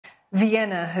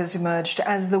Vienna has emerged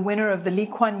as the winner of the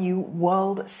Kuan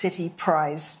World City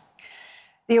Prize.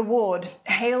 The award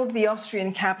hailed the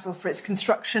Austrian capital for its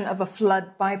construction of a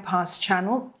flood bypass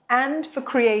channel and for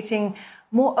creating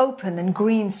more open and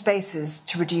green spaces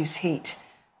to reduce heat.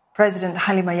 President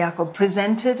Halimah Yacob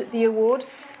presented the award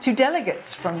to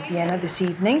delegates from Vienna this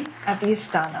evening at the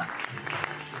Istana.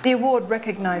 The award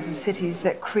recognizes cities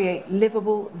that create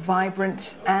livable,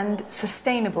 vibrant and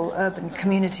sustainable urban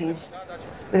communities.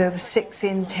 With over 6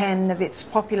 in 10 of its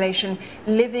population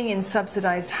living in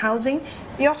subsidized housing,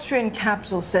 the Austrian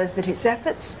capital says that its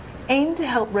efforts aim to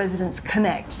help residents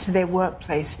connect to their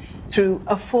workplace through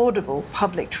affordable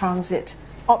public transit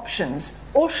options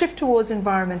or shift towards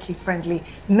environmentally friendly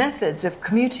methods of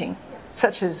commuting,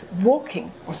 such as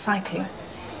walking or cycling.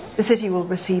 The city will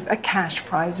receive a cash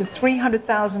prize of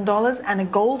 $300,000 and a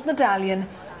gold medallion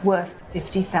worth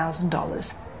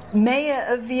 $50,000. Mayor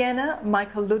of Vienna,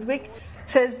 Michael Ludwig,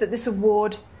 says that this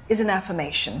award is an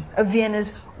affirmation of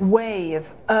Vienna's way of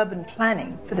urban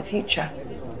planning for the future.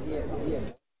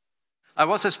 I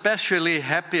was especially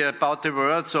happy about the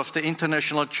words of the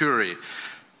international jury,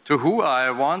 to whom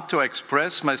I want to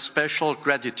express my special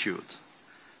gratitude.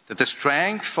 That the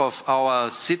strength of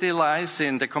our city lies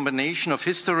in the combination of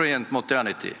history and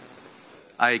modernity.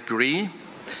 I agree.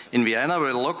 In Vienna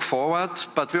we look forward,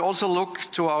 but we also look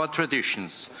to our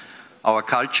traditions, our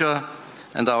culture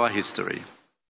and our history.